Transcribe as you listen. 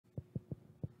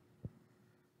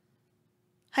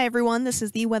Hi everyone, this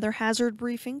is the weather hazard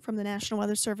briefing from the National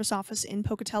Weather Service office in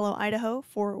Pocatello, Idaho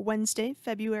for Wednesday,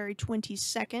 February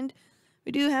 22nd.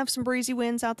 We do have some breezy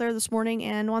winds out there this morning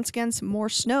and once again some more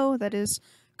snow that is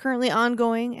currently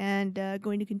ongoing and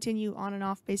going to continue on and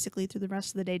off basically through the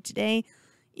rest of the day today,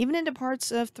 even into parts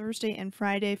of Thursday and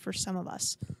Friday for some of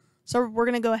us. So we're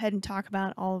going to go ahead and talk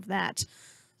about all of that.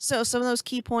 So some of those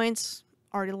key points,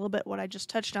 already a little bit what I just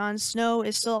touched on. Snow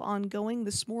is still ongoing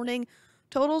this morning.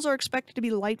 Totals are expected to be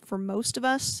light for most of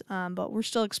us, but we're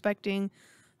still expecting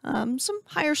some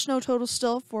higher snow totals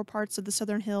still for parts of the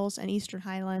southern hills and eastern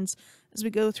highlands as we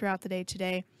go throughout the day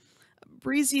today.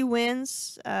 Breezy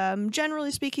winds,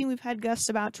 generally speaking, we've had gusts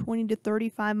about 20 to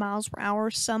 35 miles per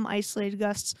hour, some isolated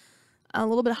gusts a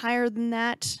little bit higher than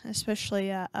that,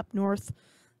 especially up north.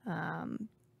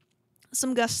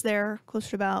 Some gusts there closer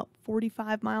to about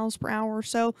 45 miles per hour or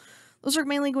so. Those are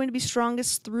mainly going to be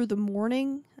strongest through the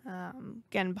morning.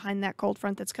 Again, behind that cold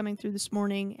front that's coming through this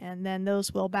morning, and then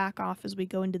those will back off as we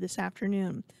go into this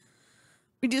afternoon.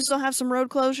 We do still have some road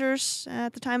closures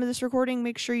at the time of this recording.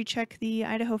 Make sure you check the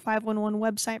Idaho 511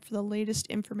 website for the latest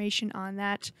information on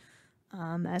that,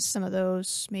 as some of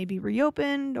those may be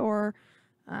reopened or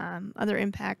other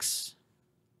impacts.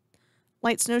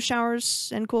 Light snow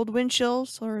showers and cold wind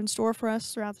chills are in store for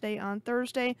us throughout the day on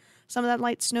Thursday. Some of that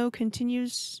light snow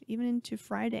continues even into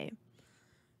Friday.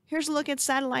 Here's a look at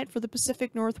satellite for the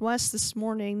Pacific Northwest this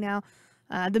morning. Now,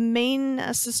 the main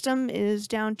system is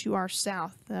down to our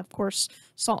south. Of course,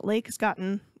 Salt Lake has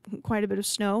gotten quite a bit of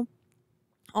snow.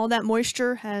 All that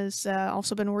moisture has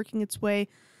also been working its way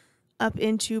up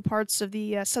into parts of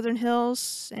the southern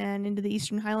hills and into the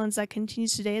eastern highlands. That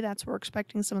continues today. That's where we're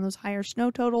expecting some of those higher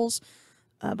snow totals.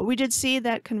 But we did see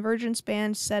that convergence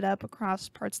band set up across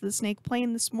parts of the Snake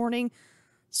Plain this morning.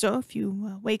 So if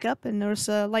you wake up and notice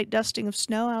a light dusting of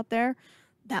snow out there,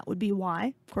 that would be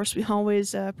why. Of course, we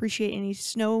always appreciate any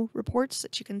snow reports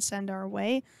that you can send our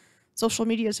way. Social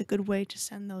media is a good way to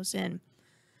send those in.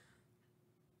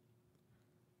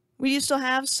 We do still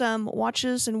have some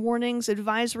watches and warnings,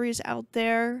 advisories out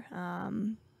there.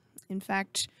 In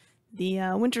fact,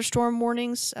 the winter storm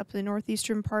warnings up in the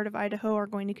northeastern part of Idaho are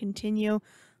going to continue.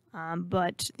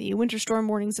 But the winter storm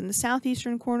warnings in the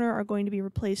southeastern corner are going to be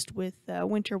replaced with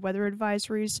winter weather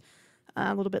advisories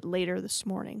a little bit later this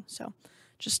morning. So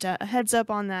just a heads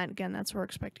up on that. Again, that's where we're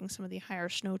expecting some of the higher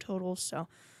snow totals. So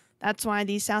that's why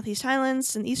the southeast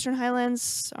highlands and eastern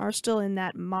highlands are still in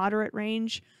that moderate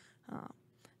range.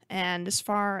 And as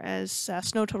far as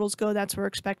snow totals go, that's where we're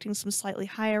expecting some slightly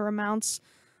higher amounts.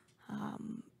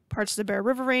 Parts of the Bear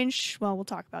River Range, well, we'll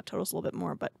talk about totals a little bit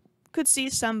more, but could see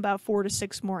some about 4 to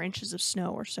 6 more inches of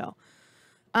snow or so.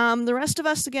 The rest of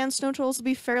us, again, snow totals will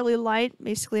be fairly light,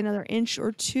 basically another inch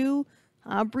or two.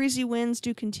 Breezy winds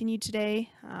do continue today.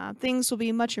 Things will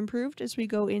be much improved as we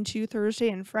go into Thursday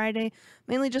and Friday.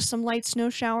 Mainly just some light snow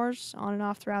showers on and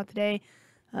off throughout the day.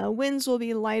 Winds will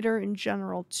be lighter in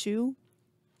general too.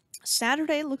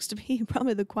 Saturday looks to be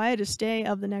probably the quietest day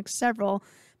of the next several,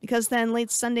 because then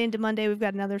late Sunday into Monday we've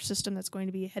got another system that's going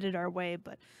to be headed our way,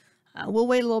 but we'll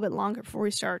wait a little bit longer before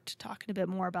we start talking a bit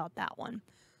more about that one.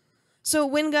 So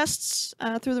wind gusts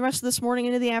through the rest of this morning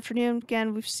into the afternoon.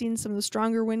 Again, we've seen some of the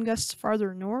stronger wind gusts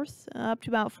farther north, up to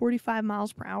about 45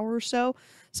 miles per hour or so.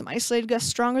 Some isolated gusts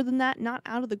stronger than that, not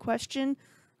out of the question.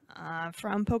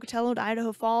 From Pocatello to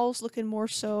Idaho Falls, looking more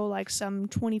so like some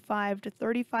 25 to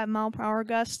 35 mile per hour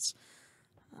gusts.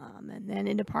 And then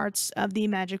into parts of the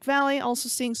Magic Valley, also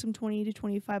seeing some 20 to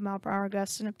 25 mile per hour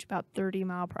gusts and up to about 30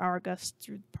 mile per hour gusts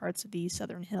through parts of the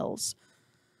southern hills.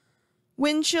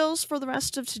 Wind chills for the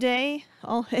rest of today.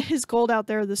 Oh, it is cold out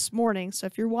there this morning, so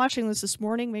if you're watching this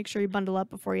morning, make sure you bundle up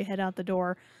before you head out the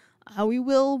door. We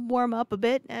will warm up a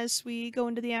bit as we go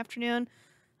into the afternoon,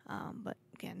 but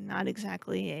again, not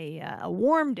exactly a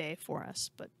warm day for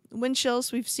us. But wind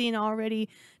chills we've seen already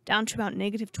down to about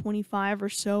negative 25 or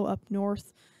so up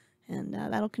north, and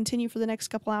that'll continue for the next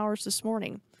couple hours this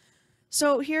morning.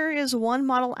 So here is one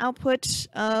model output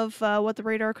of what the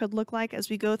radar could look like as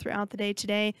we go throughout the day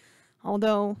today.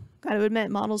 Although, gotta admit,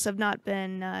 models have not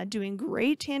been doing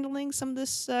great handling some of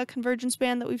this convergence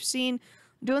band that we've seen.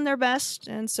 Doing their best,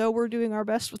 and so we're doing our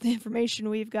best with the information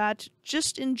we've got.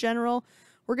 Just in general,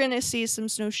 we're going to see some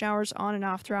snow showers on and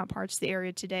off throughout parts of the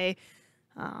area today,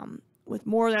 with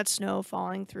more of that snow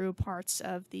falling through parts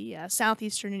of the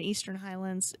southeastern and eastern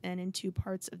highlands and into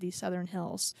parts of the southern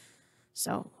hills.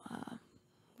 So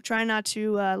we're trying not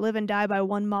to live and die by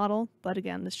one model, but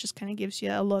again, this just kind of gives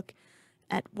you a look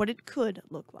at what it could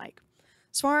look like.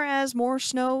 As far as more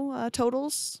snow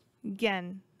totals,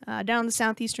 again, down in the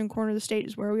southeastern corner of the state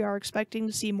is where we are expecting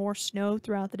to see more snow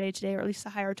throughout the day today, or at least the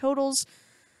higher totals.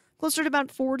 Closer to about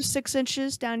 4 to 6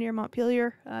 inches down near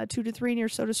Montpelier, 2 to 3 near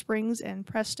Soda Springs and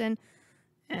Preston.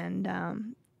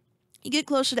 And you get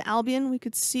closer to Albion, we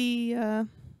could see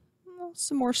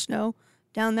some more snow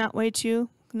down that way too,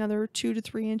 another 2 to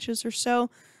 3 inches or so.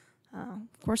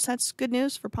 Of course, that's good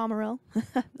news for Pomerelle.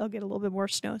 They'll get a little bit more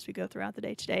snow as we go throughout the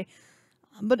day today.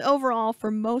 But overall,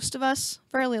 for most of us,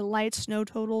 fairly light snow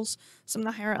totals. Some of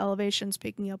the higher elevations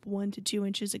picking up 1 to 2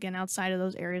 inches, again, outside of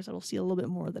those areas that'll see a little bit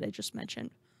more that I just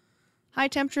mentioned. High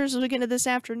temperatures as we get into this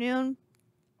afternoon,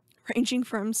 ranging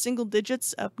from single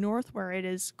digits up north, where it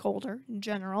is colder in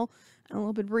general, and a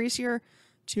little bit breezier,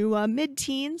 to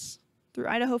mid-teens through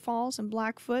Idaho Falls and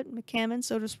Blackfoot, McCammon,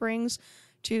 Soda Springs,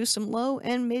 to some low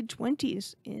and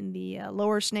mid-20s in the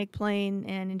lower Snake Plain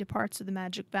and into parts of the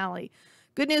Magic Valley.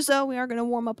 Good news, though, we are going to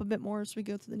warm up a bit more as we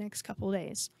go through the next couple of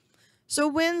days. So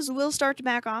winds will start to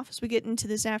back off as we get into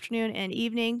this afternoon and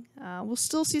evening. We'll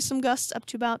still see some gusts up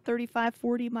to about 35,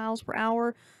 40 miles per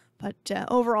hour, but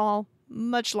overall,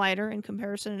 much lighter in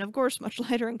comparison, and of course, much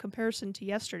lighter in comparison to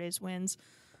yesterday's winds.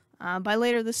 By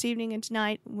later this evening and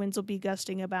tonight, winds will be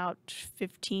gusting about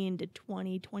 15 to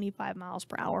 20, 25 miles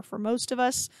per hour for most of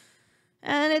us.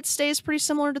 And it stays pretty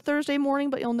similar to Thursday morning,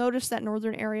 but you'll notice that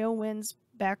northern area winds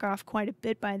back off quite a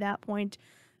bit by that point.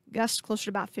 Gusts closer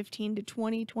to about 15 to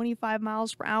 20, 25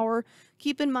 miles per hour.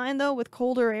 Keep in mind, though, with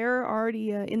colder air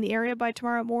already in the area by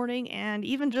tomorrow morning, and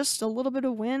even just a little bit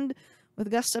of wind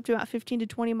with gusts up to about 15 to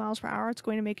 20 miles per hour, it's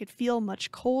going to make it feel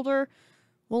much colder.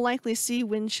 We'll likely see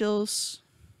wind chills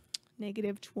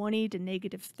negative 20 to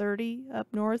negative 30 up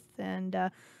north, and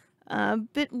a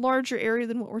bit larger area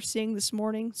than what we're seeing this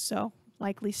morning, so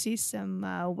likely see some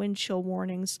wind chill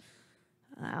warnings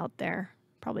out there.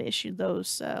 Probably issue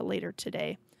those later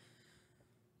today.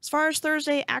 As far as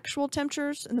Thursday actual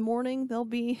temperatures in the morning, they'll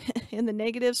be in the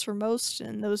negatives for most,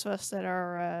 and those of us that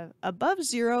are above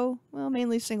zero, well,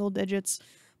 mainly single digits.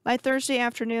 By Thursday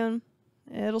afternoon,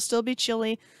 it'll still be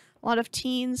chilly. A lot of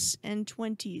teens and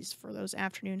 20s for those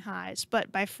afternoon highs.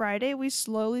 But by Friday, we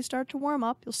slowly start to warm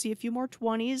up. You'll see a few more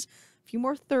 20s, a few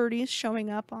more 30s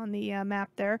showing up on the map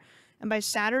there. And by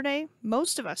Saturday,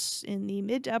 most of us in the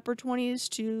mid to upper 20s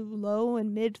to low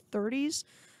and mid 30s.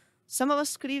 Some of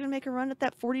us could even make a run at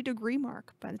that 40-degree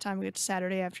mark by the time we get to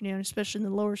Saturday afternoon, especially in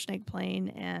the lower Snake Plain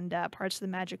and parts of the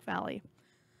Magic Valley.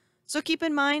 So keep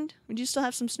in mind, we do still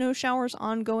have some snow showers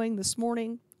ongoing this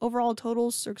morning. Overall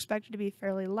totals are expected to be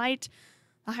fairly light.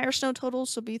 The higher snow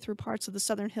totals will be through parts of the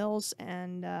southern hills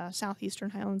and southeastern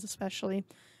highlands especially.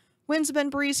 Winds have been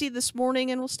breezy this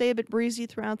morning and will stay a bit breezy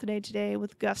throughout the day today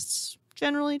with gusts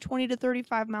generally 20 to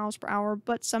 35 miles per hour,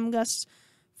 but some gusts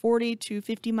 40 to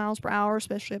 50 miles per hour,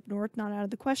 especially up north, not out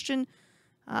of the question.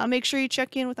 Make sure you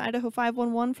check in with Idaho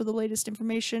 511 for the latest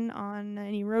information on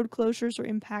any road closures or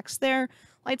impacts there.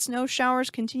 Light snow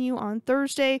showers continue on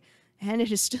Thursday, and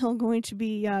it is still going to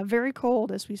be very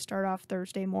cold as we start off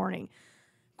Thursday morning.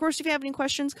 Of course, if you have any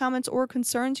questions, comments, or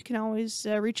concerns, you can always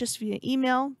reach us via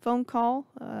email, phone call,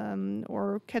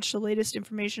 or catch the latest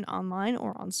information online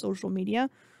or on social media.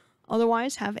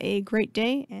 Otherwise, have a great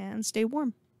day and stay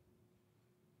warm.